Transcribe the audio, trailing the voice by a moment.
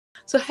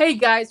So hey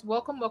guys,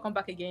 welcome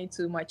back again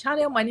to my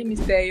channel. My name is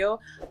Theo.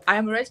 I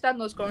am a registered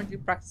nurse currently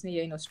practicing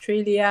here in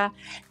Australia,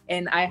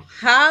 and I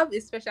have a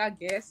special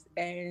guest,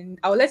 and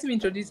I'll let him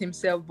introduce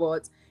himself.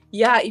 But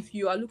yeah, if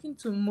you are looking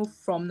to move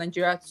from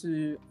Nigeria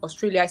to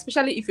Australia,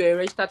 especially if you're a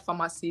registered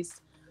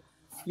pharmacist,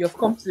 you've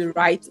come to the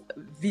right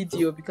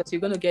video because you're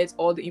going to get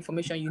all the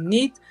information you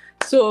need.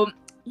 So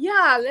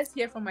yeah, let's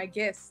hear from my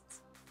guest.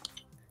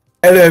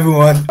 Hello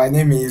everyone, my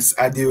name is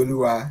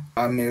Adeoluwa.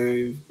 I'm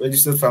a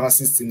registered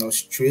pharmacist in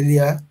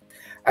Australia.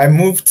 I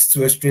moved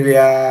to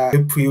Australia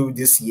April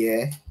this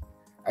year.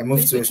 I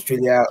moved to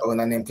Australia on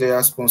an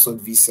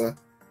employer-sponsored visa.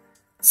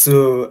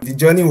 So the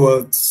journey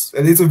was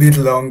a little bit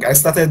long. I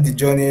started the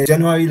journey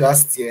January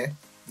last year,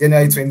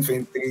 January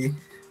 2023.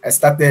 I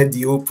started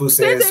the whole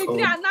process.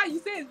 Now you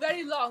say it's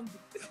very long.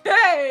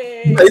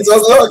 Hey! It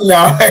was long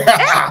now.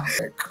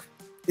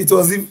 It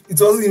wasn't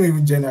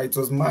even January, it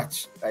was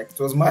March. It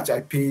was March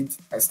I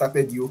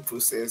started the whole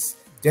process.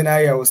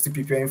 January I was still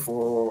preparing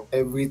for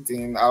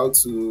everything, I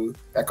was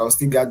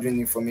still gathering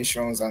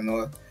information and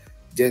all.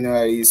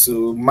 January,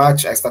 so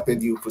March I started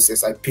the whole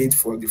process. I paid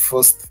for the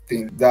first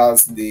thing,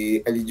 that's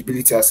the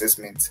eligibility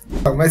assessment.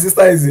 My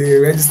sister is a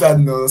registered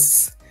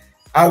nurse.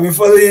 I've been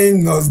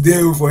following Nurse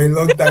Dale for a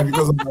long time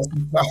because of my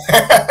sister.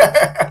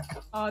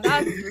 Oh,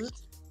 that's good.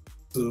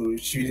 So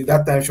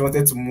that time she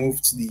wanted to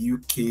move to the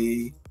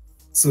UK.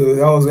 So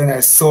that was when I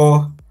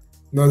saw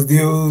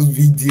Nosdale's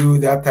video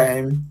that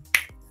time.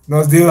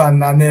 Nosdale and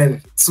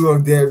Nanel, two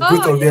of them,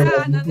 both of them,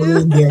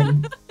 following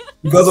them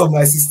because of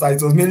my sister.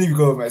 It was mainly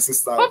because of my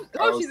sister.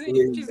 She's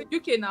in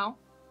UK now?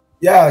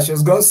 Yeah, she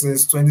has gone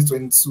since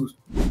 2022.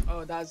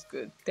 Oh, that's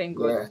good. Thank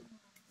God. Yeah.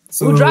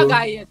 So, we'll drag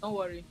her here, don't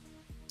worry.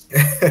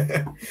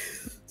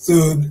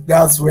 So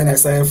that's when I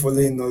started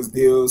following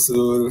Nosdale.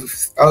 So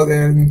all the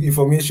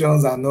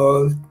informations and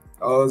all.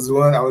 I was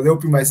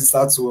helping my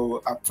sister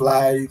to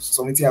apply,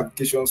 submitting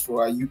applications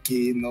for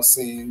UK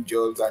nursing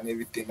jobs and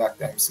everything that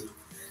time. So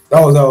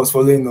that was how I was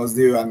following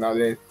Nosdale and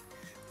Nale.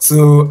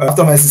 So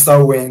after my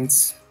sister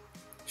went,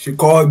 she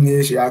called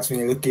me, she asked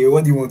me, okay,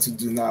 what do you want to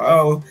do now?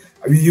 Oh,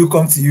 will you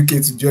come to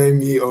UK to join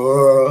me,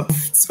 or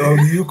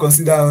will you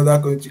consider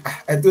another country?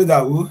 I told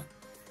her,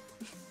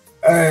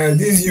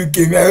 this UK,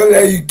 me, I don't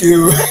like UK.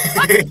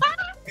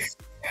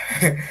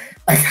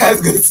 I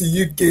can't go to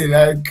UK,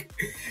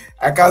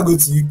 I can't go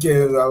to UK.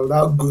 I would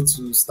now go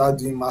to start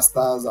doing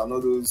masters and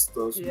all those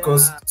stuff,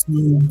 because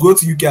to go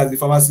to UK as a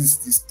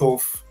pharmacist is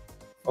tough.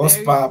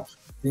 OSPAP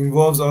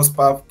involves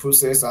OSPAP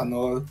process and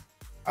all.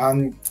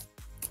 And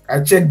I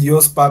checked the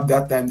OSPAP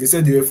that time. They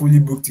said they were fully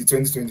booked in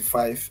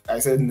 2025. I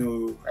said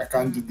no, I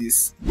can't do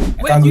this.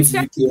 I can't go to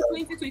UK.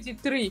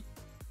 2023.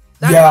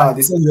 Yeah,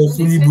 they said they were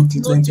fully booked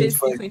in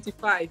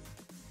 2025.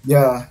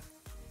 Yeah.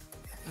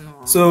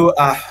 No. So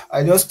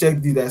I just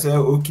checked it. I said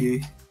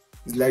okay.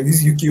 It's like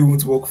this UK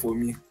won't work for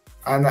me,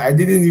 and I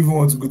didn't even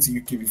want to go to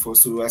UK before,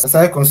 so I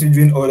started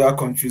considering other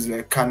countries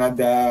like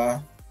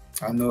Canada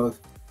and all.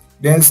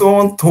 Then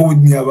someone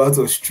told me about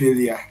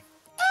Australia.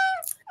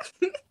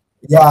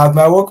 Yeah, at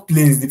my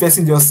workplace, the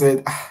person just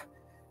said,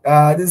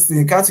 this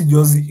thing, can't you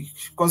just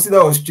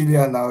consider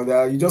Australia now,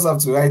 that you just have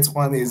to write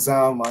one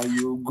exam and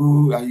you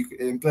go and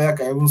your employer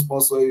can even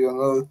sponsor you and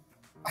all.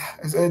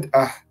 I said,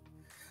 how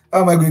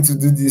am I going to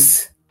do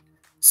this?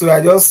 So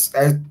I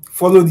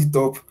followed it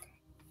up.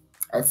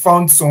 I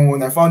found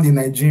a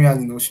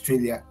Nigerian in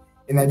Australia,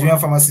 a Nigerian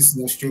pharmacist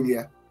in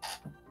Australia.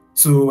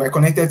 So I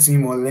connected to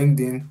him on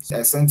LinkedIn.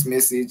 I sent a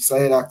message,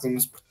 started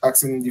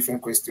asking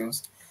different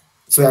questions.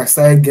 So I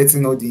started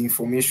getting all the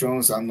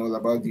informations and all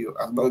about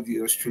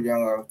the Australian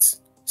route.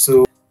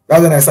 So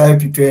that's when I started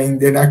preparing.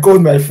 Then I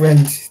called my friend.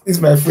 This is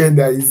my friend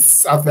that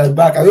is at my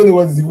back. I don't know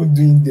what he's even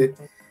doing there.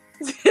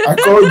 I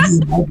told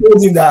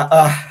him that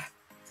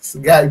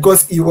guy,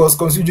 because he was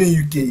considering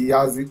UK, he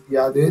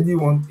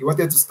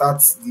wanted to start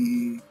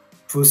the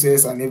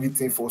process and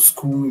everything for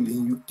school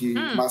in UK,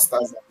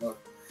 masters and all.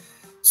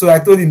 So I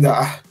told him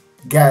that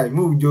guy,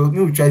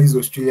 we'll try this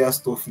Australia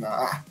stuff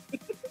now.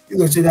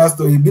 This Australia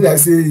stuff, it be like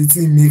say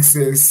it makes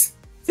sense.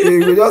 So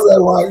you just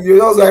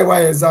like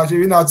one exam,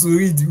 you know how to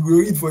read, you go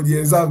read for the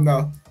exam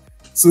now.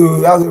 So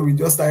that's when we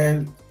just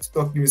started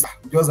talking. We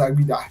just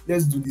agreed that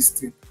let's do this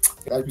thing.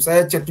 Like we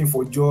started checking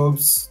for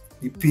jobs,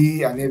 the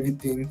pay and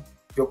everything,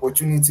 the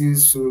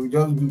opportunities. So we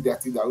just do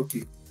that thing that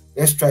okay,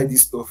 let's try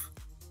this stuff.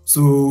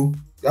 So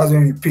that's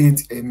when we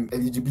paid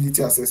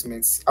eligibility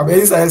assessments. I've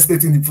already started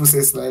stating the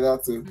process like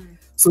that too.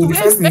 So the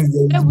first thing is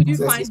where would you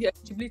find the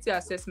eligibility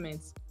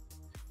assessments?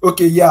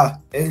 Okay, yeah,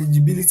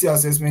 eligibility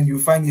assessment, you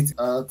find it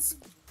at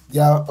the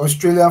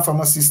Australian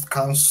Pharmacist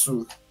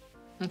Council.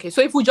 Okay,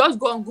 so if we just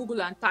go on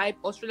Google and type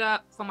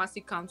Australia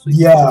Pharmacy Council,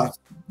 their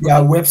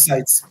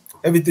websites,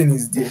 everything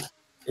is there,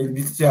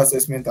 eligibility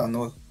assessment and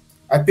all.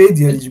 I paid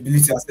the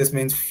eligibility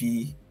assessment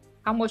fee.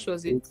 How much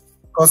was it? It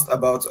cost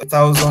about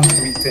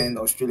 1,310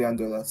 Australian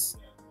dollars.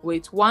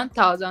 Wait,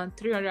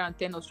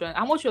 1,310 Australian.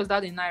 How much was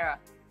that in Naira?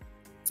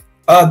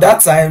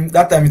 That time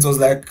it was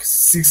like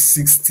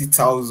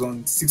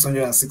 660,000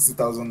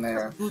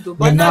 Naira.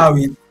 But now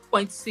it's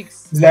 1.6.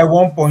 It's like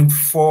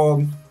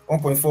 1.4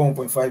 1.4,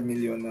 1.5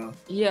 million now.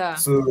 Yeah.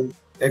 So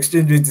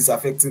exchange rate is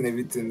affecting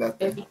everything that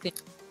time. Everything.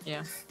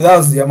 Yeah. That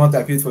was the amount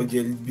I paid for the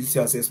eligibility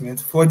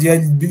assessment. For the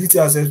eligibility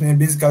assessment,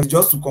 basically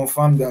just to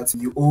confirm that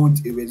you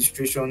hold a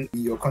registration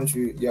in your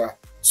country. Yeah.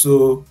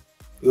 So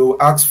they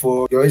will ask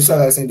for your registered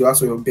license, they will ask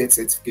for your birth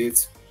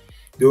certificate,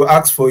 they will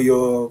ask for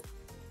your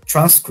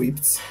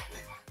transcripts,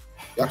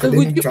 So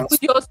academic would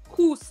transcript. your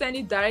school send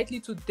it directly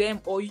to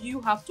them, or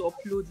you have to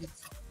upload it?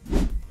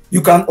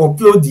 You can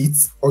upload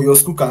it, or your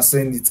school can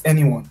send it.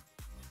 Anyone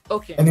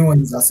Okay.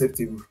 is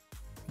acceptable.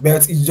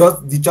 But it's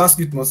just the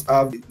transcript must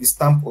have the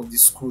stamp of the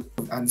school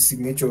and the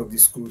signature of the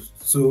school.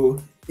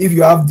 So if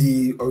you have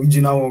the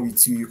original one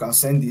with you, you can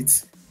send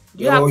it,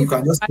 or you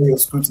can just tell your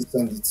school to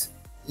send it.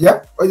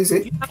 Yeah, what do you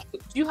say? Do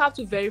you have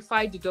to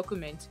verify the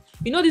document?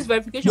 You know this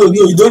verification. No,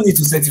 you don't need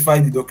to certify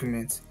the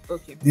document.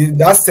 Okay.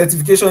 That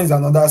certification is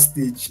another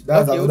stage.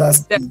 That's Okay, another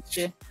stage.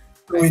 Yeah.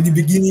 So in the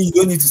beginning, you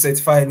don't need to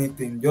certify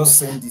anything. Just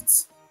send it.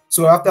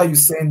 So after you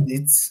send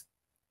it,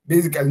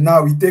 basically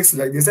now it takes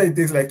like, they say it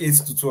takes like 8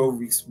 to 12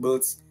 weeks,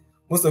 but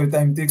most of the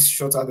time it takes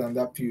shorter than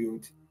that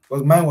period.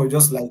 But mine was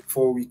just like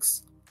 4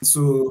 weeks.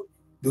 So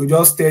they'll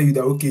just tell you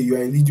that, okay, you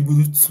are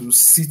eligible to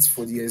sit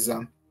for the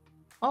exam.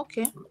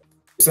 Okay.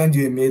 Send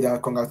you a mail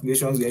that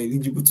congratulations, you are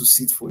eligible to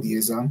sit for the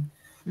exam.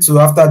 So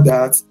after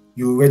that,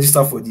 you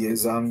register for the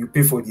exam, you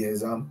pay for the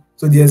exam.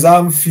 So the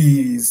exam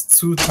fee is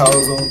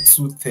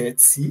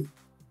 2,230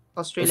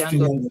 Australian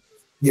dollars.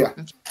 Yeah.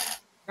 Okay.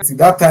 See,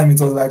 that time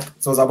it was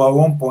about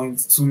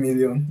 1.2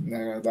 million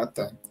naira that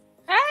time.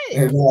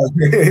 Hey.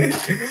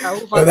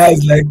 But that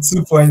is like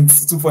 2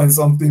 point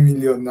something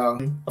million now.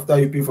 After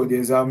you pay for the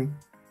exam,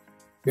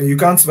 then you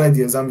can't write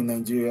the exam in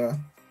Nigeria.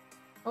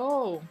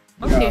 Oh,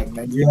 okay. Yeah,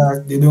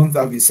 Nigeria, they don't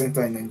have a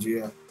center in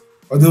Nigeria.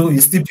 Although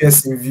it's still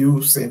in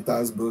view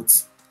centers,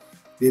 but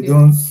they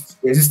don't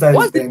register.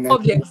 What's the name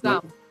of the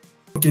exam?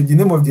 Okay, the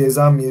name of the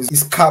exam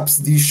is CAPS.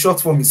 The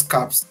short form is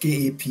CAPS,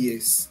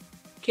 KAPS.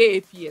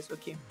 KAPS,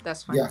 okay,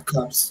 that's fine. Yeah,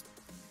 CAPS.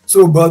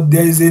 So, but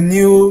there is a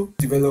new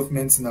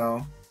development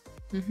now.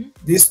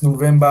 This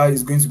November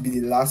is going to be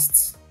the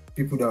last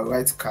people that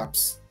write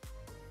CAPS.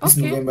 This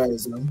November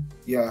exam.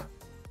 Yeah.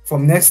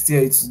 From next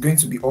year, it's going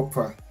to be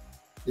opera.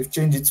 They've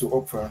changed it to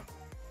opera.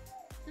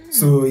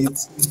 So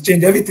it's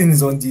changed. Everything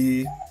is on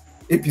the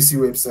APC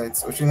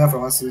website, Australian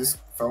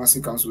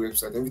Pharmacy Council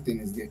website. Everything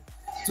is there.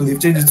 So they've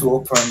changed it to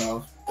opera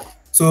now.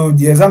 So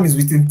the exam is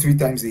written 3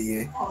 times a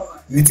year,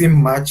 written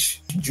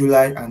March,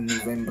 July, and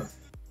November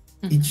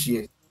each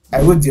year.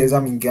 I wrote the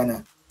exam in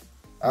Ghana.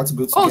 I had to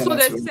go to Ghana. So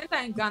there's a center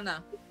in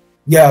Ghana.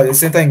 Yeah, the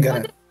center in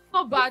Ghana.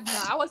 Not bad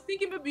now. I was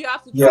thinking maybe you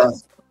have to travel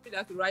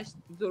to write.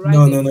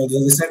 No, there's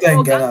a center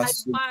in Ghana. Ghana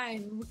is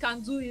fine. We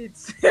can do it.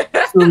 So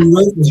we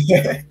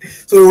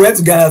went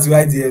to Ghana to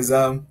write the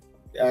exam.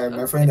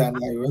 My friend and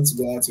I went to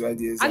Ghana to write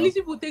the exam. At least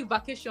people take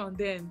vacation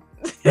then.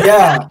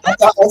 Yeah, I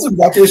took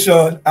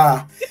vacation.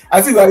 I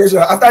took vacation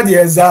after the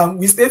exam.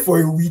 We stayed for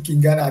a week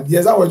in Ghana. The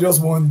exam was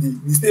just one day.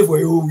 We stayed for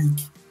a whole week.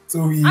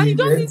 So we and you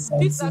don't need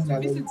visa to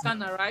visit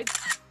Ghana, right?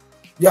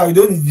 Yeah, you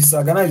don't need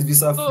visa. Ghana is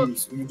visa free.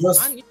 So you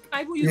just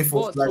pay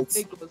for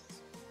flights.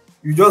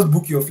 You just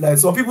book your flight.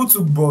 Some people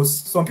took bus.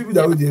 Some people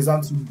that wrote the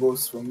exam took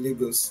bus from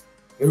Lagos.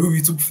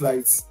 We took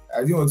flights. I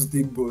didn't want to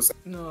take bus.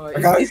 No,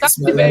 it's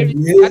actually very. I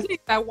think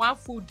it's like one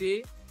full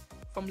day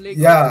from Lagos.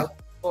 Yeah,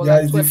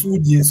 it's a full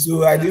day.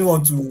 So I didn't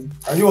want to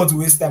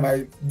waste time.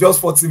 I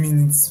just 40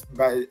 minutes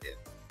by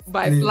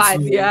flight.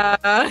 So, yeah.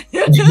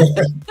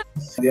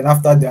 Then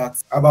after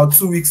that, about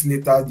 2 weeks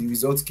later, the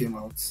results came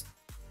out.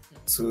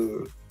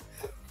 So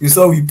you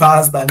saw we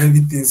passed and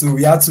everything. So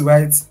we had to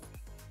write.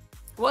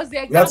 What's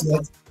the exam?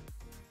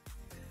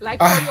 Like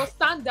for your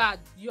standard,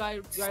 you are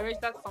a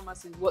registered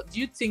pharmacist. What do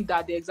you think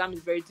that the exam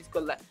is very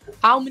difficult? Like,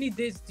 how many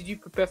days did you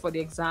prepare for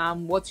the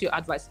exam? What's your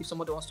advice if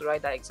somebody wants to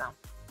write that exam?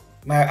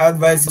 My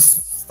advice is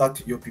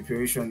start your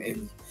preparation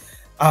early,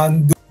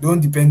 and don't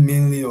depend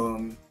mainly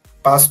on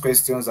past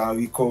questions and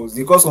recalls.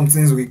 Because some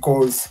things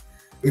recalls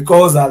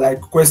are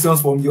like questions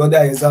from the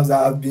other exams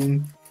that have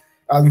been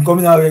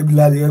coming out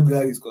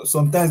regularly.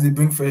 Sometimes they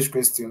bring fresh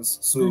questions,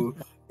 so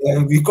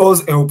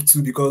recalls help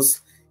too, because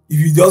if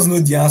you just know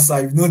the answer,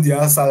 like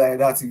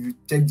that, if you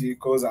check the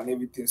recalls and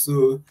everything.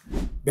 So,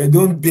 but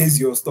don't base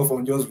your stuff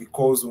on just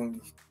recalls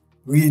only.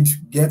 Read,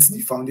 get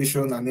the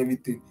foundation and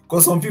everything.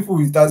 Because some people,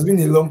 it has been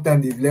a long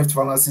time they've left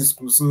pharmacy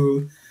school,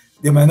 so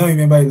they might not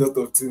remember a lot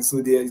of things.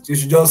 So they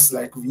should just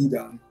like read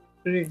and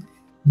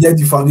get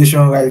the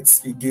foundation right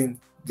again.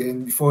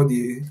 Then before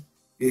they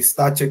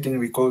start checking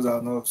recalls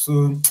and all.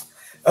 So,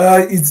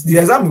 the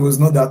exam was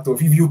not that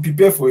tough. If you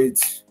prepare for it,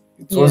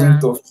 it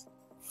wasn't tough,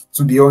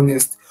 to be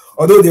honest.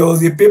 Although there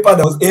was a paper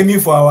that was aiming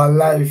for our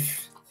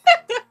life.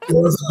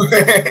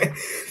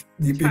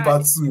 The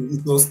paper too,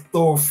 it was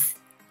tough.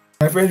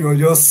 My friend was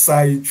just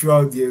sighing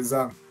throughout the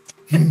exam.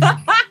 But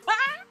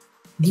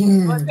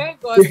thank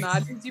God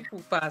now,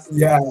 people passed.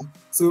 Yeah.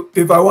 So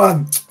paper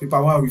one,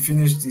 we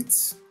finished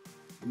it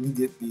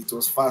immediately. It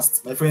was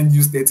fast. My friend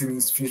used 30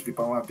 minutes to finish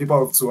paper 1.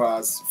 Paper of 2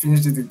 hours.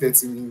 Finished it in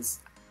 30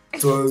 minutes.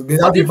 It was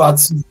better paper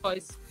 2.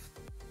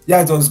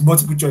 Yeah, it was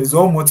multiple choice.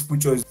 All multiple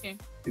choice. Okay.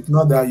 It's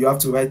not that you have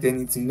to write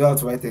anything. You don't have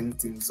to write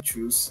anything. So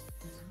choose.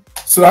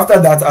 So after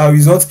that, our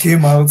results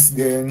came out.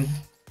 Then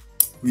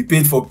we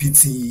paid for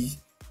PTE.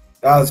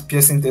 That was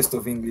piercing test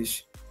of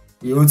English.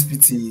 We wrote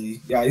PTE.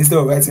 Yeah, instead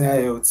of writing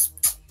IELTS,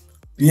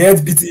 we had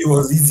PTE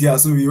was easier,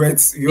 so we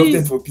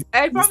opted for PTE.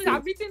 I promise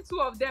I've written two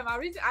of them.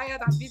 I've written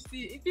IELTS and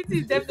PTE.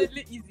 PTE is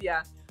definitely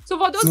easier. So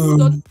for those who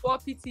don't know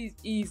what PTE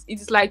is, it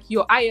is like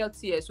your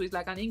IELTS, so it's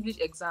like an English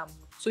exam.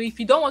 So if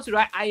you don't want to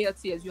write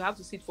IELTS, you have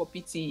to sit for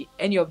PTE,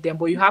 any of them,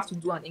 but you have to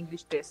do an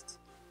English test.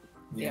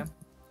 Yeah.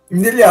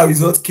 Immediately our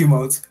results came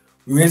out,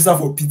 we registered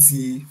for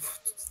PTE.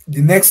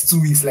 The next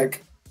 2 weeks,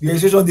 like the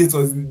exam date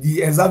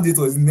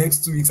was the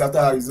next 2 weeks after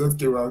our result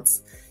came out.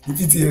 The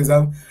PTE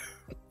exam.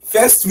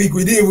 First week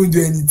we didn't even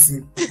do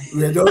anything.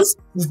 We were just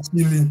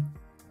chilling.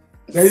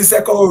 Then the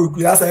second week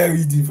we started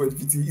reading for the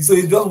PTE. So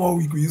it's just 1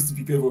 week we used to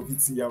prepare for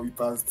PTE and we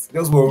passed.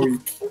 Just 1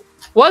 week.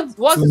 What's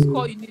the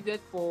score you needed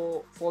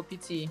for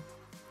PTE?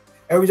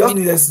 And we just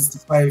needed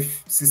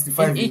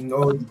 65 in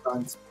all the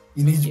bands.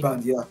 In each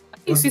band, yeah. I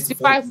think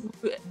 65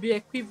 would be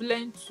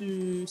equivalent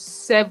to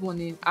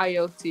 7 in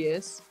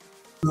IELTS.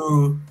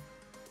 So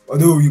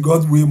although we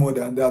got way more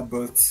than that,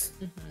 but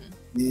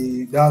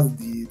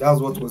that's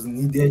what was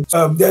needed.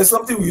 There's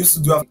something we used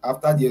to do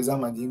after the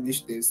exam and the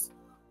English test.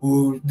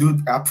 We'll do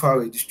APRA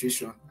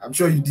registration. I'm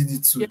sure you did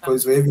it too,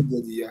 because for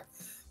everybody, yeah.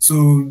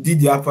 So did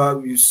the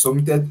APRA, we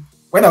submitted.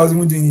 When I was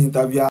even doing the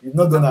interview, we've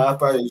not done an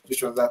APRA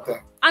registration that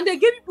time. And they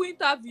gave people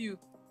interview.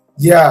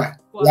 Yeah,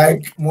 wow.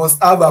 Like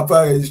must have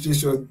APRA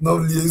registration.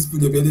 Normally,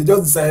 they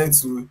just decided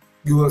to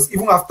give us,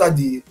 even after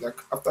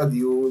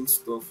the old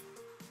stuff.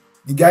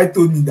 The guy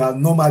told me that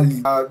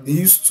normally they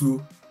used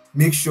to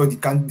make sure the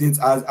candidate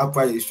has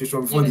APRA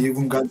registration before they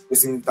even got the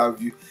person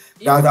interview.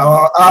 That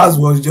ours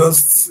was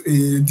just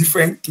a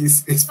different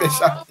case, a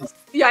special case.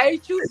 Yeah, you're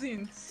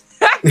choosing.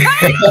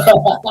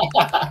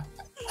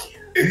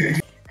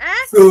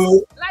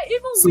 So like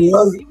if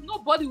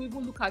nobody will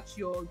even look at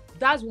your,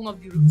 that's one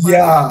of the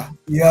requirements.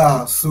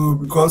 Yeah. So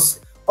because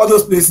all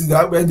those places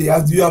that where they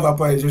ask, do you have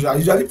APRA registration? I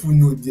usually put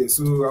no there.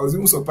 So I was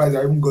even surprised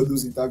I even got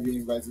those interview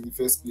invites in the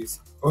first place.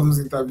 All those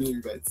interview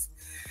invites.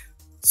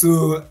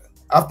 So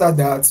after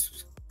that,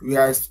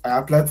 I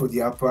applied for the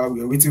APRA.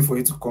 We were waiting for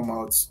it to come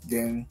out.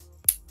 Then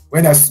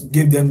when I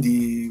gave them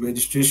the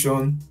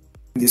registration,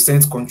 they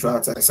sent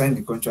contract. I signed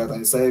the contract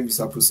and started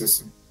visa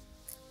processing.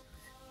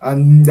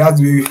 And that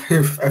way,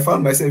 I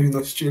found myself in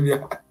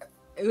Australia.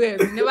 Wait,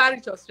 we never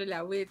reached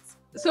Australia. Wait.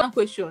 So one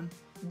question: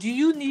 do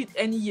you need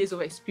any years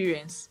of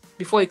experience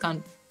before you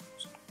can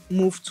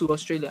move to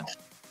Australia?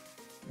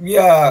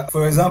 Yeah.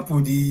 For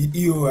example, the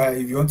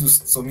EOI. If you want to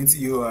submit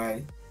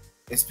EOI,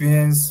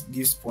 experience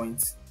gives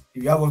points.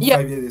 If you have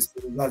 5 years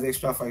experience, that's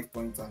extra 5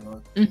 points and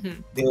all.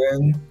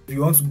 Then if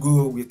you want to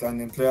go with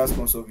an employer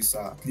sponsor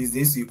visa, at least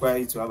they require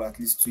you to have at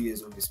least 2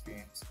 years of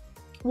experience.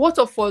 What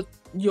of for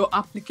your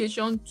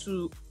application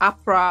to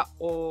APRA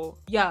or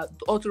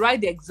to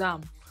write the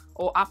exam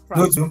or APRA?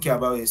 No, they don't care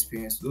about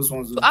experience. Those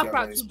ones don't care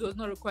about APRA too does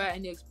not require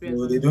any experience.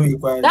 No, they don't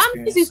require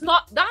experience.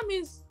 That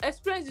means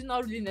experience is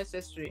not really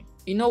necessary.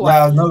 You know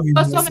why? Not really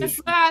because necessary.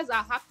 Some employers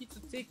are happy to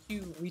take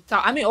you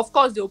without. I mean, of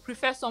course, they'll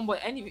prefer somebody.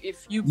 And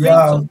if you bring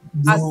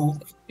some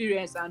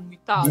experience and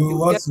without,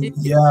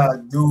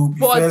 they'll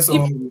prefer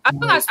someone. As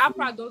long as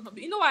APRA does not,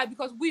 you know why?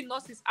 Because we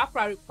nurses,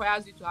 APRA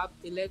requires you to have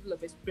a level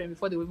of experience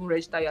before they will even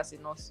register you as a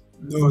nurse.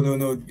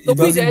 No. So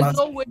there's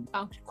no way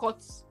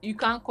you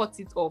can't cut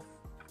it off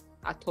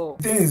at all.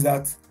 The thing is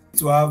that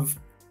to have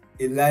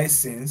a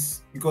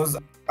license, because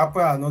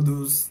APRA and all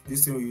those,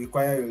 this thing will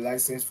require your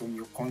license from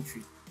your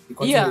country. The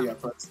country where you are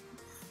practicing.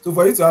 So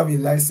for you to have a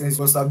license,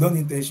 you must have done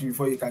internship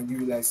before you can give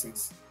you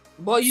license.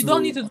 But you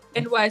don't need to do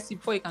NYC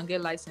before you can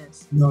get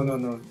license. No.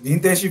 The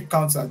internship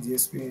counts as the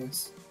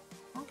experience.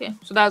 Okay,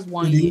 so that's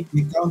 1 year.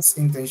 It counts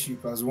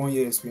internship as 1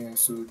 year experience.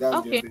 So that's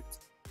okay. Just it.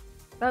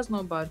 That's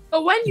not bad.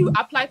 So when you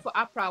apply for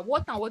APRA,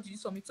 what did you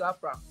submit to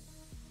APRA?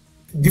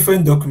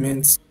 Different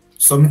documents.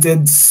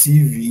 Submitted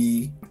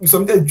CV. We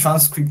submitted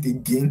transcript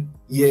again.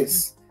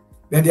 Yes.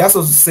 Then they asked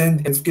us to send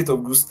certificate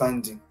of good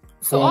standing.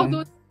 So all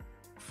those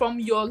from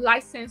your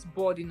license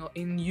board in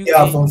UK?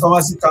 Yeah, from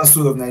Pharmacist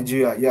Council of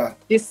Nigeria. Yeah.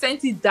 They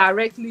sent it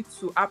directly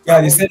to APRA.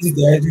 Yeah, they sent it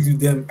directly to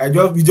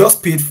them. We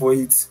just paid for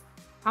it.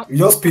 We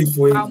just paid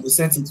for it. They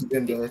sent it to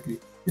them directly.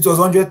 It was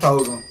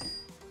 100,000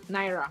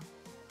 naira.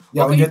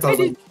 Yeah,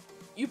 100,000.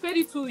 You paid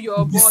it to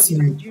your board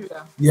in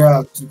Nigeria.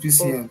 Yeah, to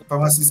PCN,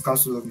 Pharmacist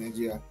Council of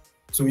Nigeria.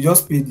 So we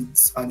just paid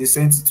it and they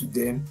sent it to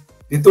them.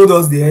 They told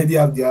us they already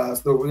have their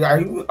stuff.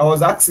 I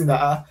was asking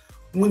that are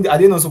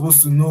they not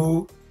supposed to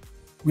know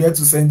where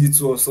to send it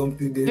to or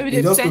something?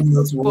 They just told me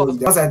not to worry.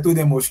 Once I told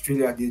them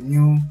Australia, they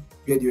knew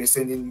where they were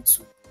sending it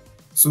to.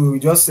 So we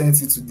just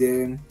sent it to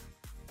them.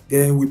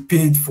 Then we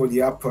paid for the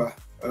APRA.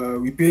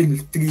 We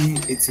paid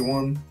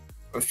 381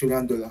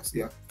 Australian dollars.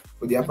 Yeah,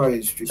 for the APRA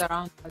registration.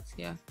 Around that,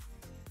 yeah.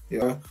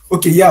 Yeah.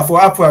 Okay. Yeah. For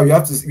APRA,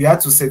 we had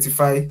to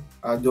certify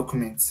our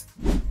documents.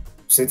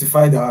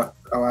 Certified our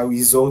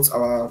results,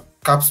 our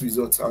CAPS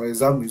results, our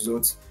exam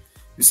results.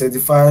 We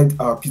certified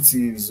our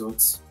PTE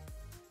results.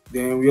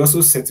 Then we also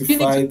You need to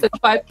certified.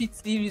 certify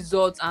PT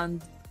results,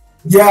 and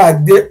Yeah,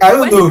 I don't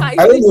when they know. can I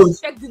don't easily know.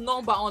 check the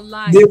number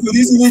online. They could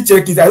easily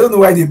check it. I don't know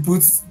why they put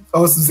us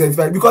to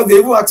certify, because they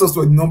even asked us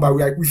for the number.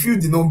 We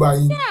filled the number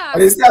in, Yeah,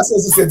 and they still asked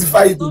us to that's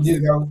certify good it enough.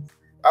 again. Now,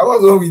 I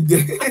was wrong with them.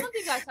 I don't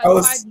think I I certified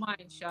was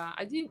mine, Sha.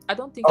 I didn't. I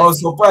don't think I I was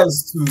did.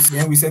 surprised too.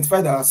 So, we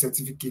certified our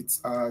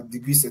certificates, our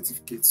degree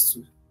certificates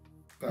too.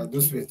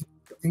 Those Okay. were,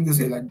 I think those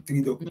were like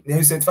 3 documents. Then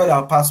we certified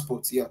our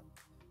passports. Yeah,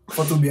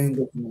 photo bearing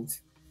document.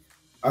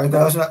 Our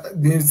international.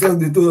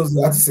 They told us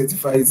we had to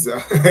certify it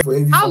for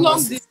every How long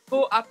did pharmacist. the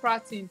whole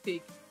apparating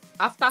take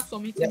after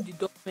submitting the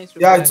documents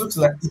Yeah, required?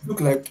 it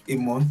took like a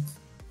month.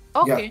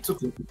 Yeah, Okay. it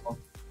took like a month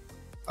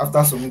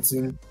after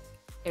submitting. Then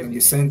they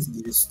Everything.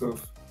 sent the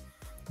stuff.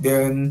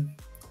 Then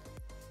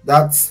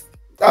that's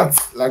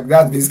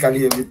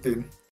basically everything.